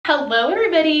Hello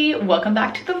everybody, welcome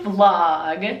back to the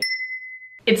vlog.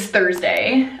 It's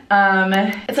Thursday.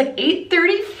 It's like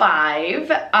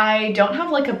 8:35. I don't have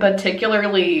like a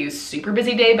particularly super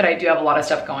busy day, but I do have a lot of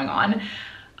stuff going on.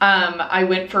 I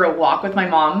went for a walk with my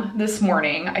mom this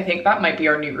morning. I think that might be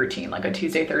our new routine, like a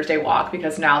Tuesday, Thursday walk,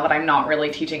 because now that I'm not really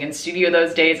teaching in studio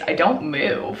those days, I don't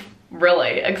move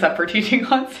really, except for teaching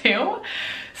on Zoom.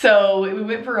 So we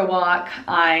went for a walk.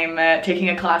 I'm taking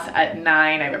a class at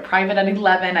 9. I have a private at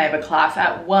 11. I have a class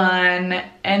at 1.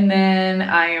 And then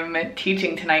I am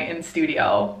teaching tonight in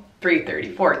studio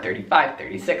 3:30, 4:30,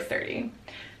 5:30, 6:30.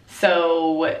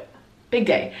 So big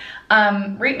day.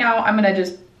 Right now I'm gonna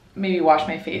just maybe wash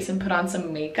my face and put on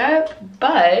some makeup,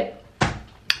 but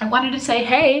I wanted to say,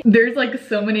 hey, there's like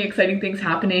so many exciting things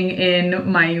happening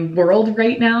in my world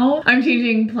right now. I'm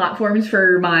changing platforms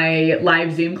for my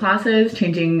live Zoom classes,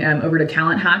 changing over to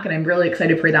Talent Hack, and I'm really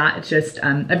excited for that. It's just,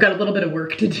 I've got a little bit of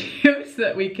work to do so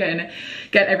that we can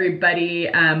get everybody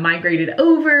migrated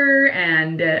over,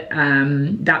 and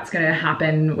that's gonna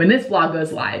happen when this vlog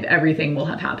goes live. Everything will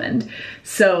have happened.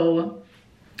 So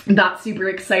that's super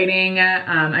exciting.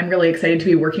 I'm really excited to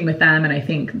be working with them, and I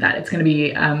think that it's gonna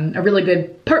be a really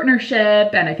good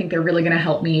partnership, and I think they're really gonna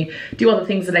help me do all the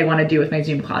things that I wanna do with my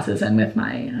Zoom classes and with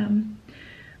my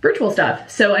virtual stuff.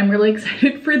 So I'm really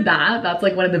excited for that. That's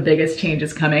like one of the biggest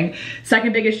changes coming.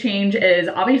 Second biggest change is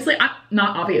obviously,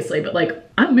 not obviously, but like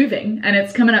I'm moving, and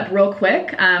it's coming up real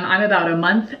quick. I'm about a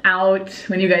month out.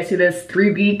 When you guys see this,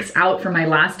 3 weeks out from my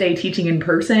last day teaching in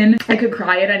person. I could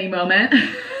cry at any moment.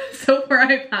 So far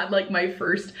I've had like my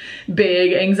first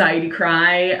big anxiety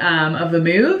cry of the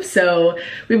move. So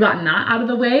we've gotten that out of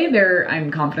the way.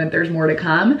 I'm confident there's more to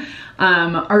come.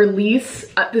 Our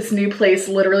lease at this new place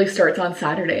literally starts on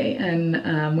Saturday.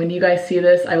 And when you guys see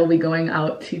this, I will be going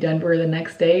out to Denver the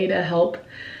next day to help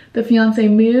the fiance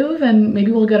move, and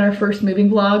maybe we'll get our first moving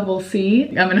vlog. We'll see.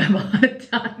 I'm gonna have a lot of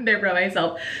time there by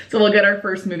myself. So we'll get our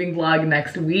first moving vlog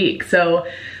next week. So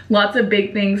lots of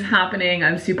big things happening.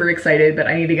 I'm super excited, but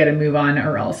I need to get a move on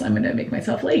or else I'm gonna make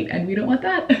myself late, and we don't want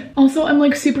that. Also, I'm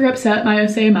like super upset. My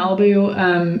Osea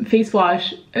Malibu face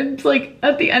wash, it's like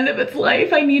at the end of its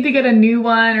life. I need to get a new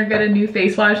one or get a new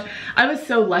face wash. I was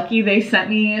so lucky. They sent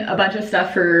me a bunch of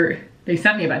stuff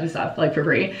like for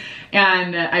free.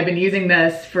 And I've been using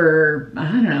this for, I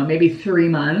don't know, maybe 3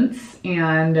 months.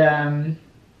 And I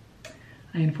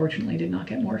unfortunately did not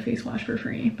get more face wash for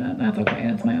free, but that's okay.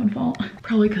 That's my own fault.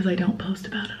 Probably because I don't post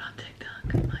about it on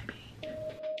TikTok. Might be.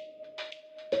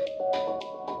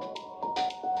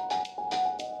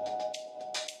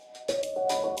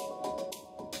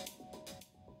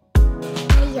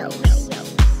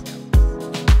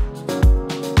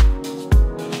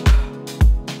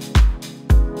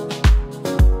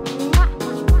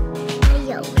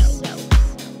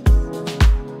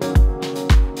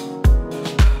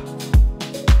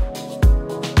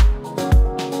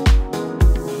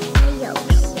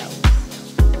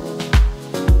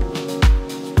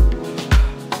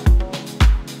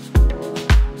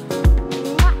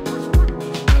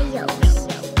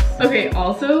 Okay,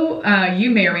 also,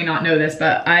 you may or may not know this,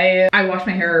 but I wash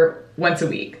my hair once a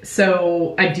week.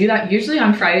 So I do that usually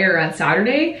on Friday or on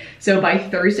Saturday. So by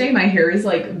Thursday, my hair is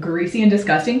like greasy and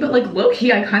disgusting, but like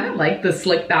low-key, I kind of like the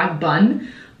slick back bun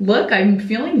look. I'm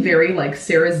feeling very like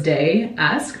Sarah's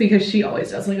Day-esque because she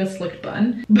always does like a slicked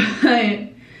bun. But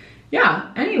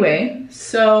yeah, anyway,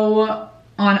 so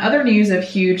on other news of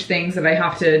huge things that I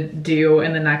have to do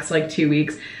in the next like 2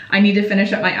 weeks, I need to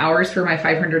finish up my hours for my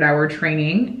 500-hour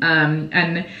training.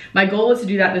 And my goal is to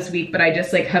do that this week, but I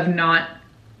just like have not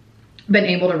been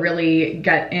able to really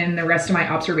get in the rest of my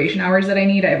observation hours that I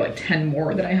need. I have like 10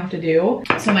 more that I have to do.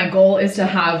 So my goal is to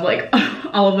have like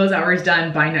all of those hours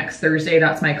done by next Thursday.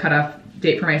 That's my cutoff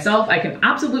date for myself. I can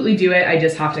absolutely do it. I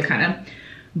just have to kind of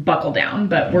buckle down,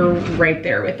 but we're right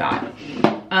there with that.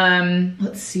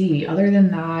 Let's see, other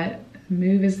than that,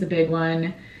 move is the big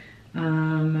one.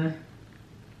 I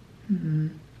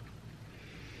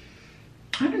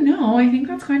don't know, I think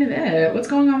that's kind of it. What's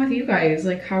going on with you guys?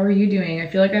 Like, how are you doing? I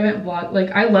feel like I haven't vlogged,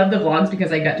 like I love the vlogs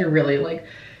because I get to really like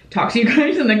talk to you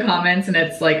guys in the comments, and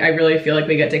it's like, I really feel like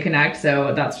we get to connect.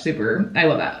 So that's super, I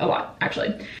love that a lot,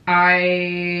 actually.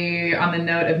 On the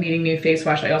note of needing new face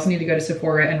wash, I also need to go to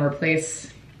Sephora and replace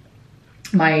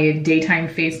my daytime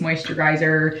face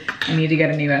moisturizer. I need to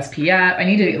get a new SPF. I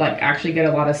need to like actually get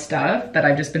a lot of stuff that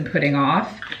I've just been putting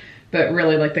off, but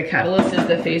really like the catalyst is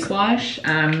the face wash.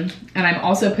 And I'm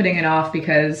also putting it off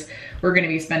because we're gonna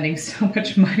be spending so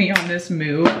much money on this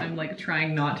move. I'm like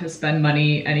trying not to spend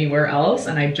money anywhere else,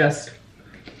 and I just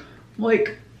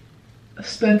like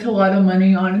spent a lot of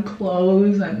money on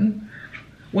clothes and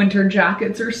winter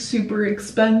jackets are super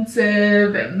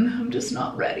expensive and I'm just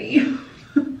not ready.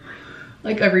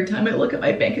 Like every time I look at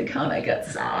my bank account, I get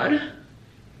sad.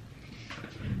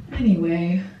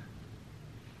 Anyway,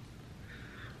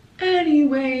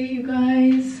 you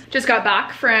guys. Just got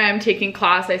back from taking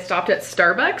class. I stopped at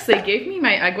Starbucks. They gave me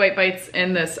my egg white bites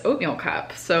in this oatmeal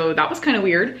cup. So that was kind of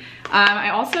weird.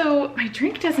 My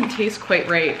drink doesn't taste quite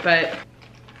right, but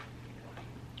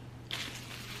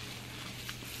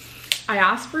I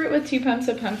asked for it with 2 pumps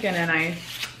of pumpkin and I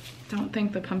don't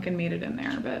think the pumpkin made it in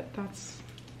there, but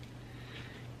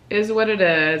is what it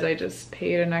is. I just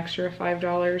paid an extra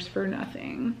 $5 for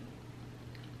nothing.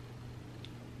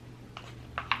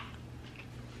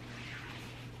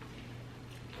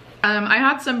 I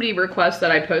had somebody request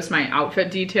that I post my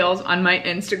outfit details on my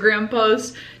Instagram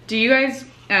post. Do you guys,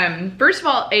 first of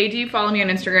all, do you follow me on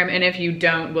Instagram? And if you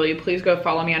don't, will you please go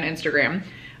follow me on Instagram?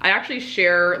 I actually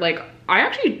share a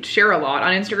lot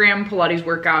on Instagram, Pilates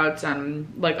workouts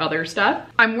and like other stuff.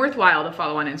 I'm worthwhile to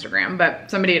follow on Instagram, but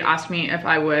somebody had asked me if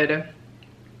I would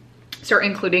start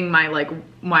including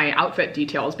my outfit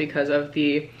details because of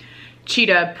the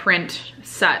cheetah print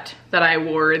set that I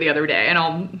wore the other day. And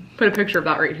I'll put a picture of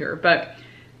that right here, but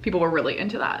people were really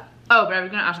into that. Oh, but I was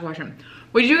gonna ask a question.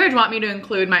 Would you guys want me to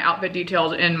include my outfit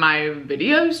details in my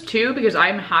videos too? Because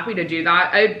I'm happy to do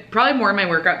that. I probably more in my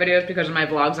workout videos because in my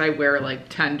vlogs I wear like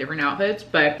 10 different outfits.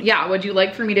 But yeah, would you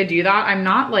like for me to do that? I'm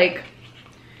not like,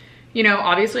 you know,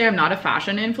 obviously I'm not a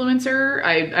fashion influencer.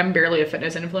 I'm barely a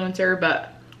fitness influencer,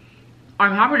 but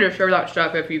I'm happy to share that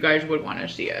stuff if you guys would want to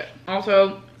see it.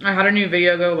 Also, I had a new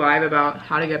video go live about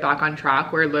how to get back on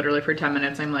track where literally for 10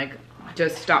 minutes I'm like,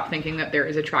 just stop thinking that there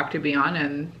is a track to be on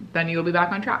and then you'll be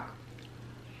back on track.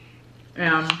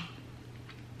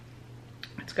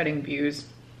 It's getting views.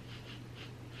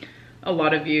 A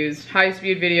lot of views. Highest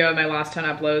viewed video of my last 10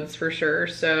 uploads for sure.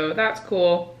 So that's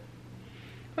cool.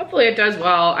 Hopefully it does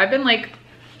well. I've been like,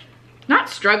 not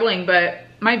struggling, but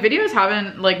my videos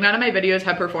haven't, like none of my videos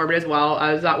have performed as well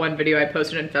as that one video I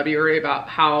posted in February about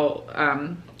how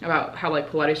like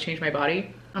Pilates changed my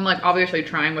body. I'm like obviously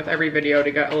trying with every video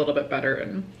to get a little bit better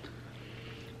and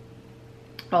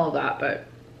all of that, but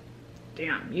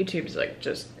damn, YouTube's like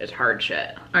just, it's hard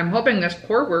shit. I'm hoping this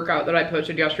core workout that I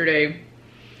posted yesterday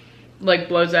like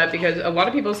blows up because a lot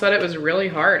of people said it was really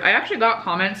hard. I actually got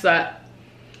comments that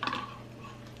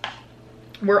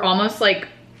were almost like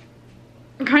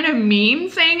kind of mean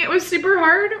saying it was super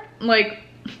hard. Like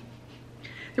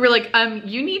they were like,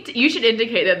 you should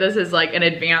indicate that this is like an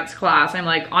advanced class. I'm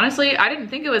like, honestly, I didn't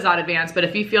think it was that advanced, but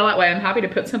if you feel that way, I'm happy to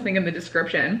put something in the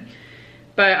description.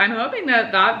 But I'm hoping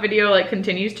that that video like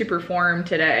continues to perform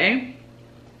today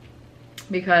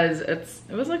because it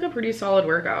was like a pretty solid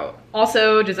workout.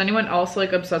 Also, does anyone else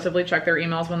like obsessively check their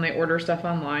emails when they order stuff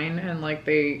online and like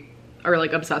they are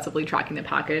like obsessively tracking the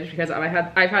package? Because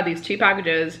I've had these 2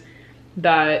 packages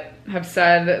that have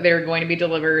said that they're going to be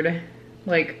delivered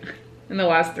like in the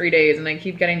last 3 days and they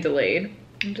keep getting delayed.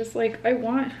 I'm just like,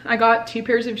 I got 2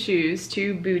 pairs of shoes,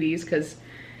 2 booties, because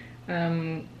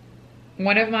one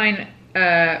of mine,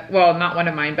 well, not one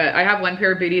of mine, but I have 1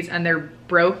 pair of booties and they're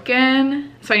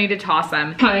broken, so I need to toss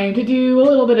them. Time to do a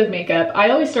little bit of makeup. I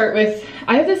always start with,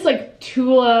 I have this like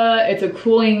Tula, it's a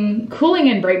cooling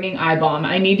and brightening eye balm.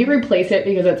 I need to replace it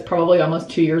because it's probably almost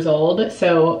 2 years old.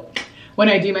 So when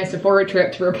I do my Sephora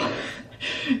trip to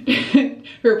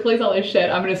replace all this shit,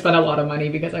 I'm gonna spend a lot of money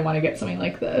because I want to get something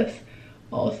like this.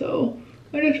 Also,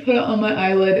 I just put it on my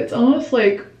eyelid. It's almost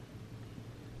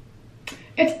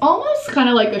kind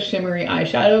of like a shimmery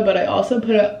eyeshadow, but I also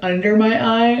put it under my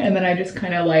eye and then I just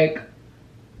kind of like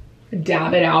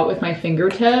dab it out with my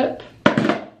fingertip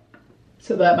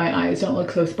so that my eyes don't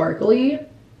look so sparkly.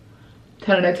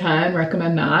 10 out of 10,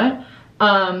 recommend that.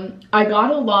 I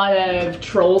got a lot of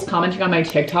trolls commenting on my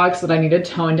TikToks that I need to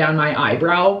tone down my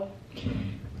eyebrow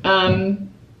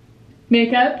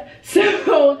makeup.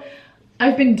 So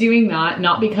I've been doing that,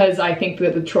 not because I think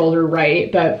that the trolls are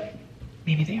right, but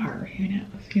maybe they are, who knows,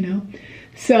 you know?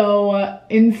 So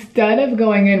instead of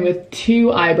going in with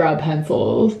 2 eyebrow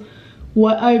pencils,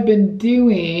 what I've been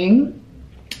doing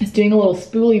is doing a little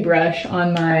spoolie brush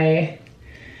on my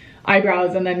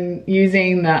eyebrows and then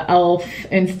using the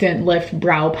e.l.f. Instant Lift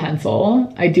Brow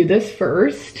Pencil. I do this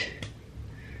first.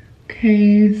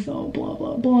 Okay, so blah,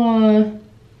 blah, blah.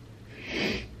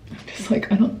 I'm just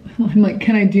like, I'm like,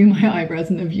 can I do my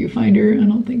eyebrows in the viewfinder? I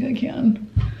don't think I can.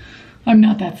 I'm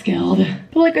not that skilled.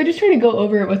 But like, I just try to go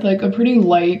over it with like a pretty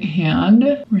light hand,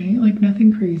 right? Like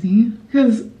nothing crazy.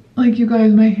 Because Like, you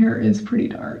guys, my hair is pretty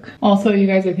dark. Also, you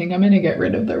guys, I think I'm gonna get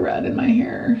rid of the red in my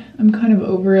hair. I'm kind of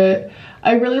over it.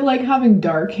 I really like having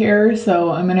dark hair,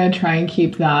 so I'm gonna try and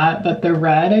keep that, but the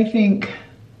red, I think,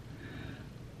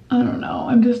 I don't know,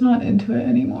 I'm just not into it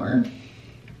anymore.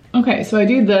 Okay, so I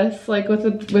do this like with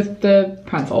the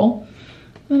pencil,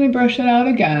 then I brush it out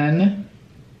again.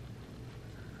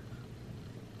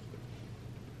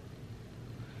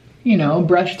 You know,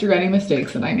 brush through any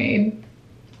mistakes that I made.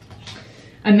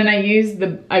 And then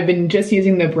I've been just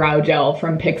using the brow gel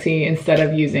from Pixie instead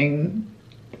of using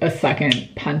a second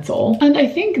pencil. And I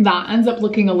think that ends up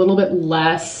looking a little bit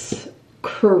less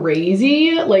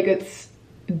crazy. Like, it's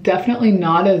definitely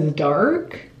not as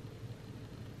dark.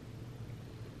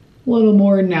 A little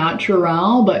more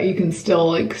natural, but you can still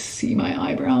like see my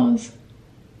eyebrows.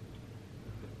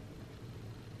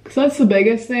 Cause that's the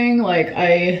biggest thing. Like,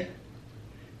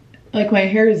 my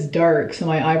hair is dark, so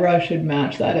my eyebrows should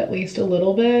match that at least a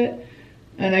little bit.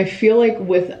 And I feel like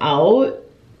without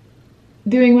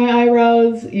doing my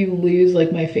eyebrows, you lose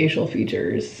like my facial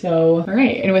features. So, all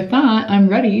right, and with that, I'm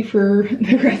ready for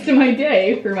the rest of my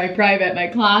day for my private, my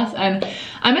class. And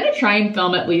I'm gonna try and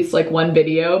film at least like one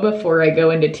video before I go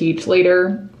into teach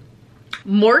later.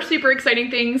 More super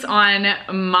exciting things on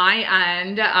my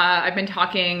end. I've been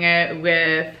talking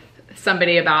with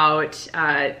somebody about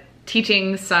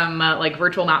teaching some like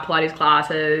virtual mat Pilates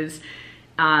classes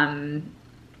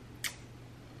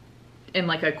in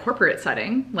like a corporate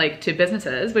setting, like to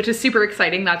businesses, which is super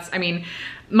exciting. That's, I mean,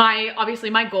 obviously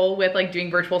my goal with like doing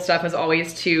virtual stuff is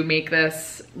always to make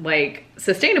this like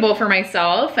sustainable for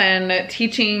myself, and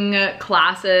teaching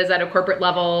classes at a corporate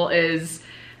level is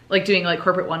like doing like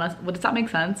corporate one. What does that make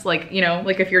sense? Like, you know,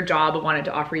 like if your job wanted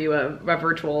to offer you a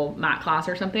virtual mat class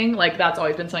or something, like that's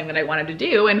always been something that I wanted to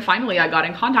do. And finally I got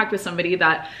in contact with somebody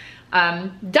that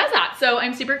does that. So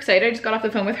I'm super excited. I just got off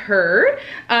the phone with her.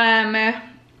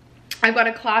 I've got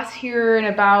a class here in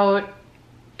about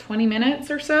 20 minutes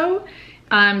or so.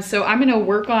 So I'm gonna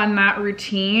work on that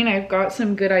routine. I've got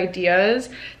some good ideas.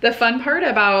 The fun part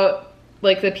about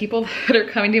like the people that are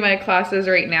coming to my classes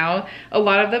right now, a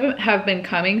lot of them have been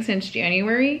coming since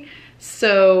January.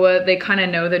 So they kind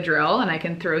of know the drill, and I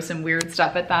can throw some weird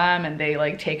stuff at them and they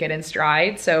like take it in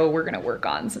stride. So we're gonna work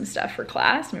on some stuff for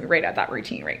class. I'm right at that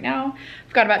routine right now.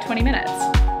 I've got about 20 minutes.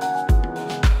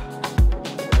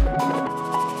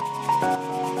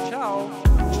 Ciao.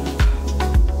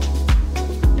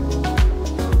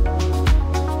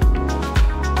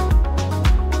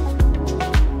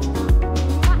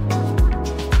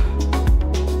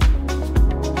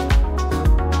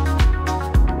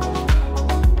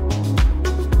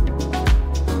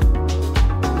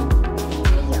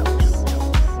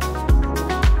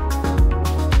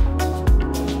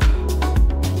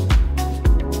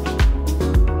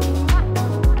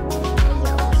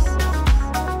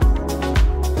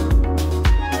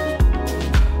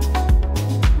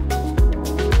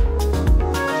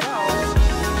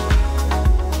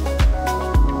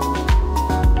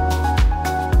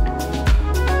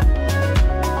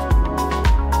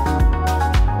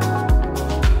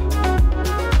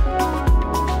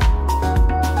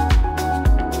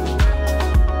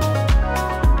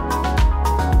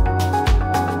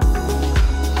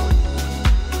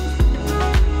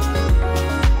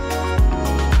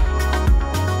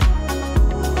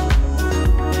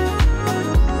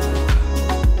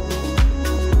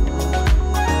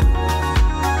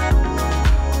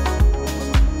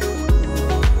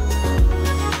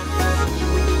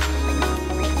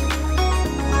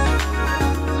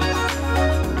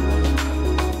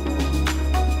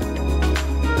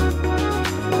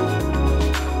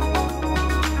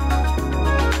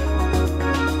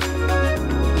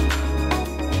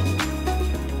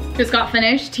 Just got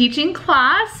finished teaching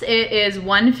class. It is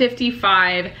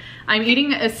 1:55. I'm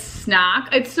eating a snack.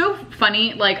 It's so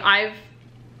funny, like I've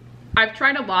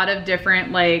tried a lot of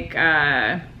different like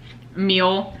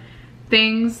meal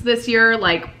things this year,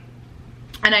 like,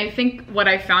 and I think what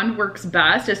I found works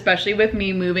best, especially with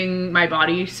me moving my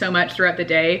body so much throughout the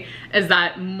day, is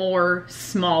that more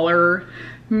smaller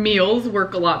meals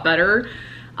work a lot better.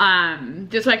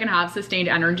 Just so I can have sustained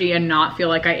energy and not feel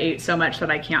like I ate so much that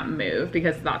I can't move,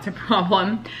 because that's a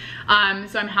problem.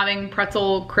 So I'm having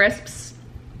pretzel crisps.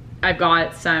 I've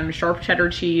got some sharp cheddar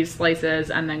cheese slices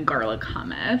and then garlic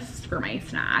hummus for my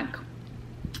snack.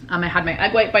 I had my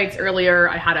egg white bites earlier.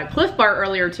 I had a Cliff Bar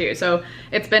earlier too. So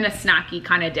it's been a snacky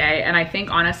kind of day. And I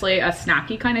think honestly, a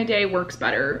snacky kind of day works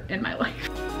better in my life.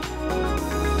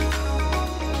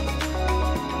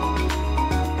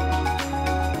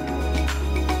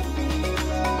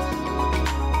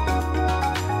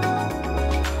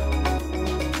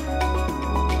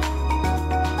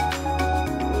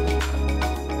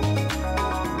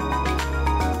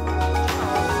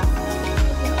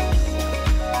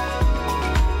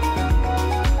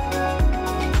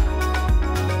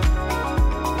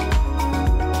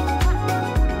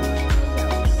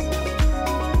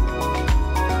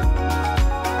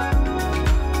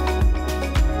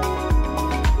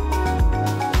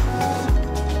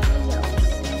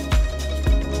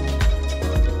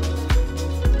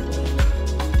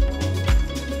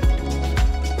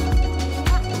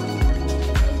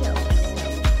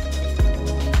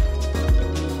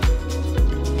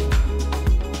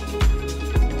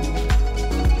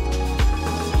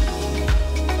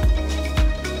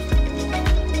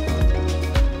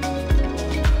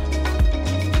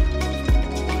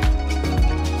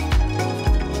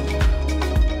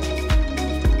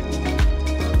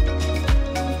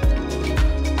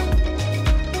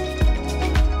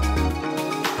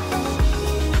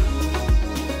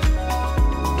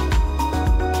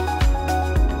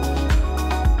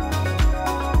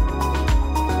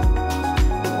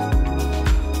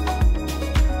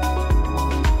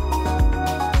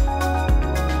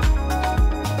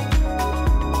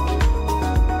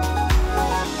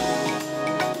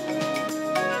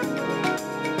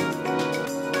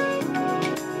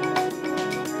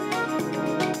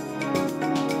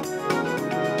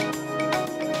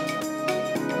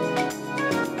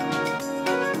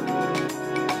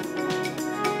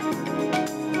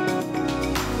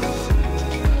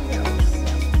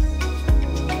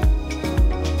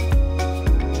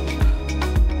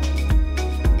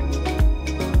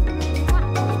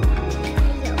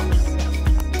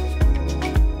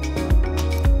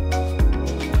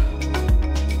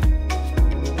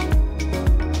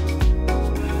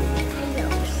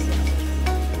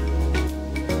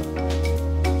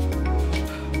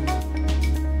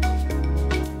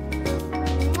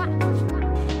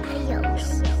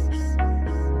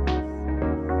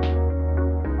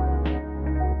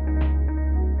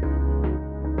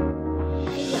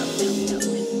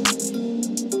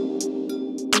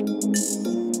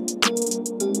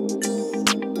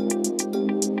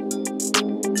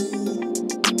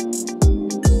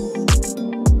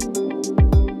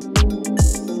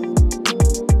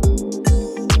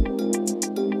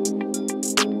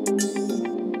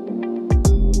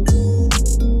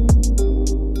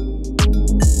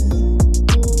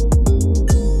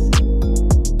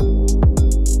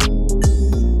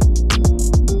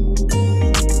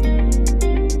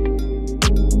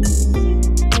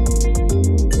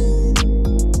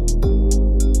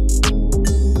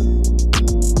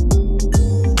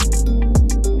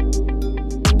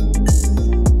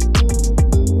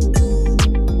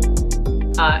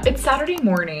 it's Saturday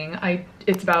morning.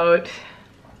 It's about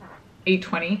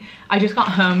 8:20. I just got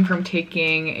home from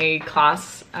taking a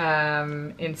class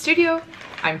in studio.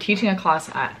 I'm teaching a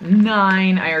class at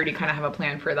 9. I already kind of have a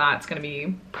plan for that. It's gonna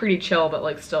be pretty chill, but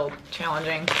like still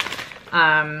challenging.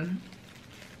 And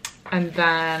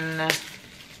then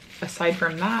aside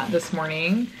from that, this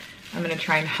morning, I'm gonna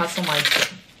try and hustle my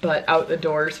butt out the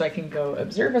door so I can go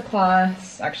observe a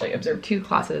class, actually observe 2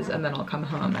 classes, and then I'll come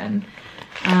home and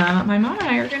my mom and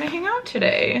I are gonna hang out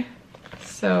today.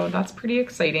 So that's pretty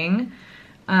exciting.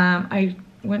 I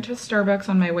went to Starbucks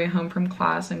on my way home from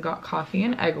class and got coffee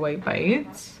and egg white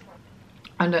bites.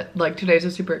 And like today's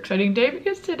a super exciting day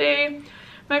because today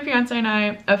my fiance and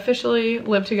I officially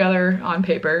live together on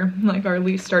paper. Like our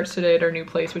lease starts today at our new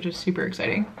place, which is super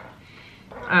exciting.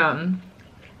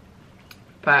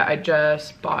 But I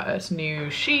just bought us new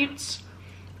sheets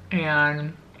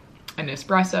and an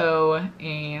espresso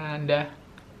and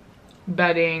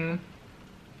bedding,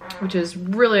 which is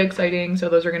really exciting. So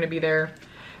those are gonna be there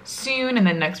soon. And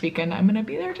then next weekend, I'm gonna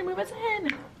be there to move us in.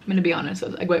 I'm gonna be honest,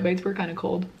 those egg white bites were kind of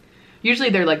cold.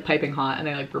 Usually they're like piping hot and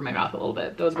they like burn my mouth a little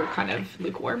bit. Those were kind of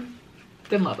lukewarm.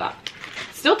 Didn't love that.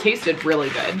 Still tasted really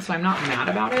good, so I'm not mad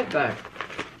about it, but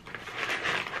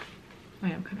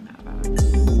I am kind of mad about it.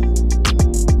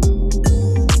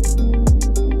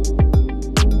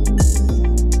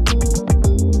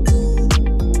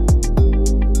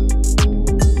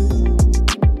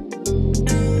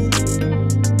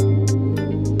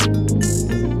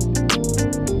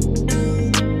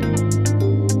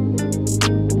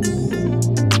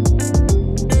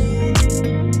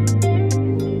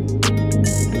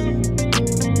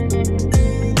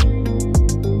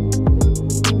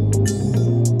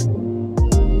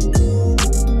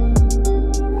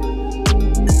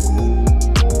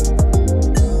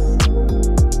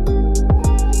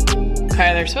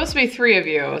 There's supposed to be 3 of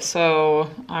you, so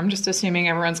I'm just assuming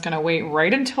everyone's gonna wait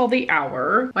right until the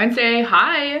hour. Wednesday,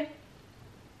 hi.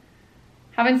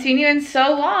 Haven't seen you in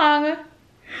so long.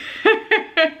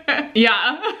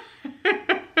 Yeah.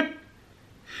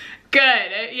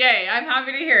 Good, yay, I'm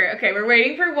happy to hear it. Okay, we're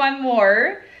waiting for one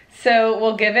more, so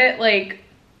we'll give it like,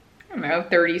 I don't know,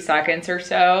 30 seconds or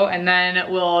so, and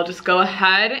then we'll just go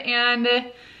ahead and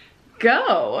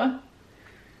go.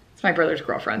 My brother's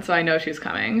girlfriend, so I know she's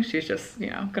coming. She's just, you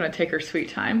know, gonna take her sweet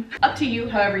time. Up to you,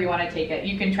 however you wanna take it.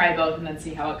 You can try both and then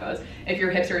see how it goes. If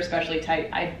your hips are especially tight,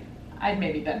 I'd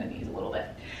maybe bend the knees a little bit.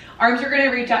 Arms are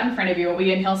gonna reach out in front of you.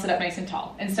 We inhale, sit up nice and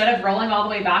tall. Instead of rolling all the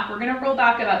way back, we're gonna roll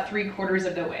back about 3/4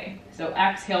 of the way. So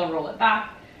exhale, roll it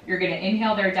back. You're gonna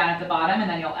inhale there down at the bottom, and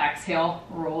then you'll exhale,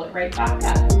 roll it right back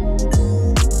up.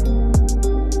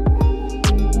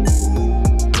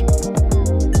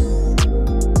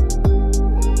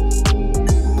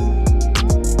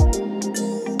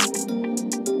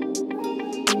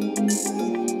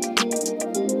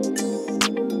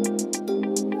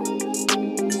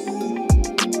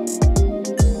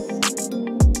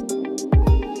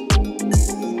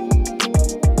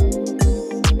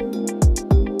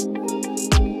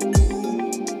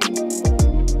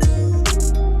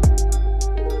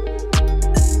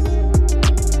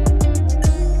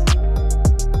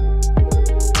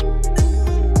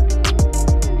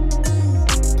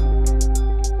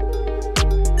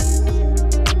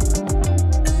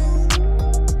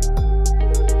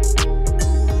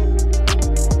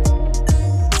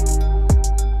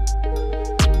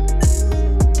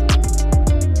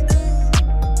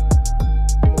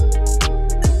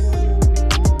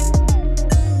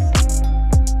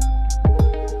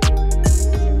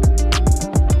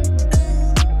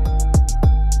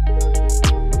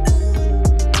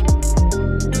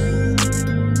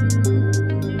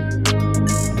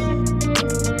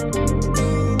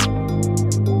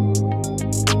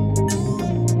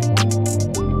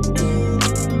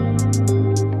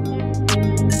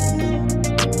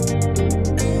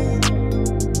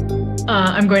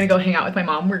 I'm going to go hang out with my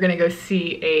mom. We're gonna go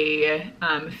see a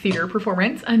theater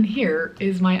performance, and here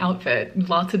is my outfit.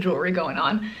 Lots of jewelry going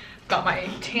on. Got my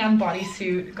tan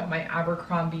bodysuit, got my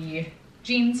Abercrombie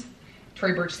jeans,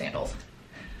 Tory Burch sandals,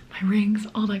 my rings,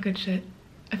 all that good shit.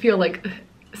 I feel like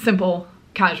simple,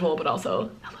 casual, but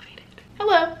also elevated.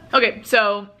 Hello. Okay,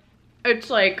 so it's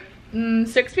like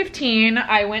 6:15.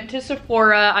 I went to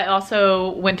Sephora. I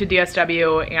also went to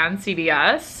DSW and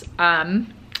CVS.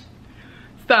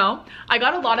 So I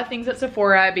got a lot of things at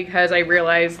Sephora because I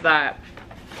realized that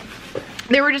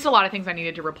there were just a lot of things I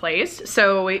needed to replace.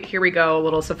 So here we go, a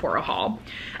little Sephora haul.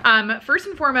 First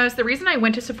and foremost, the reason I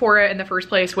went to Sephora in the first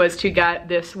place was to get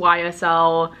this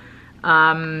YSL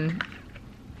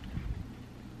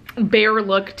Bare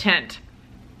Look tint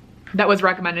that was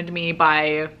recommended to me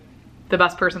by the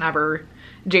best person ever,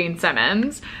 Jane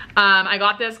Simmons. I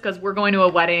got this because we're going to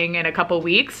a wedding in a couple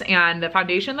weeks, and the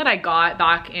foundation that I got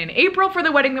back in April for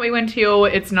the wedding that we went to,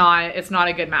 it's not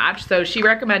a good match. So she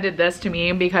recommended this to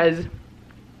me because,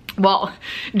 well,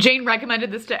 Jane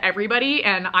recommended this to everybody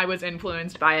and I was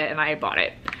influenced by it and I bought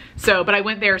it. So, but I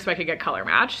went there so I could get color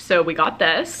match. So we got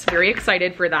this, very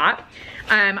excited for that.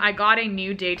 I got a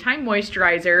new daytime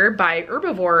moisturizer by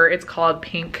Herbivore. It's called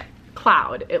Pink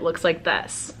Cloud. It looks like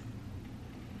this.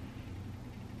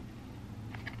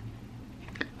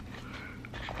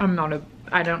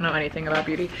 I don't know anything about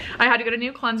beauty. I had to get a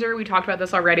new cleanser. We talked about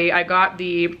this already. I got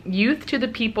the Youth to the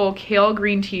People Kale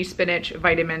Green Tea Spinach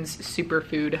Vitamins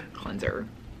Superfood Cleanser.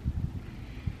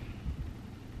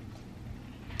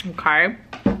 Okay.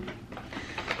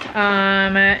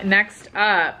 Next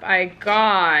up, I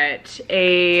got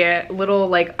a little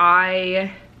like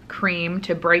eye cream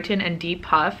to brighten and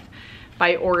depuff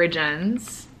by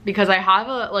Origins, because I have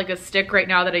a stick right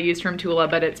now that I use from Tula,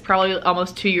 but it's probably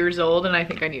almost 2 years old and I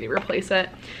think I need to replace it.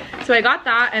 So I got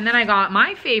that, and then I got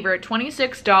my favorite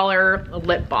 $26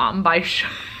 lip balm by Fresh.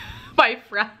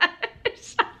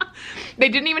 They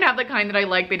didn't even have the kind that I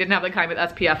like. They didn't have the kind with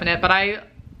SPF in it, but I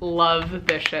love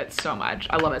this shit so much.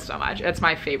 I love it so much. It's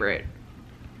my favorite.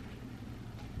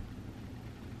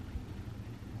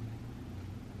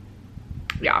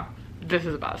 Yeah, this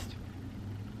is the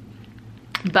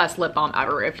best lip balm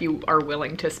ever if you are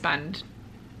willing to spend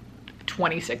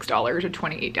 $26 or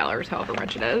 $28, however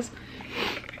much it is.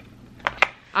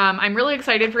 I'm really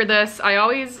excited for this. I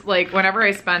always, like, whenever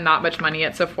I spend that much money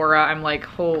at Sephora, I'm like,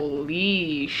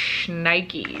 holy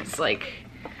shnikes, like,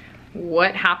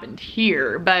 what happened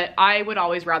here? But I would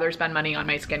always rather spend money on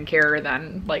my skincare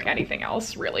than like anything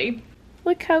else, really.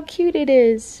 Look how cute it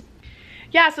is.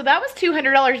 Yeah, so that was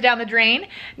 $200 down the drain.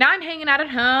 Now I'm hanging out at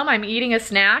home, I'm eating a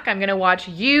snack, I'm gonna watch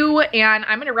you, and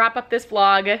I'm gonna wrap up this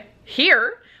vlog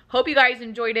here. Hope you guys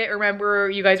enjoyed it. Remember,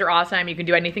 you guys are awesome. You can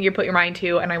do anything you put your mind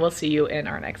to, and I will see you in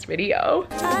our next video.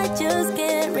 I just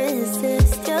can't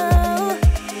resist you.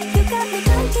 You got me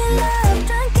drunk in love.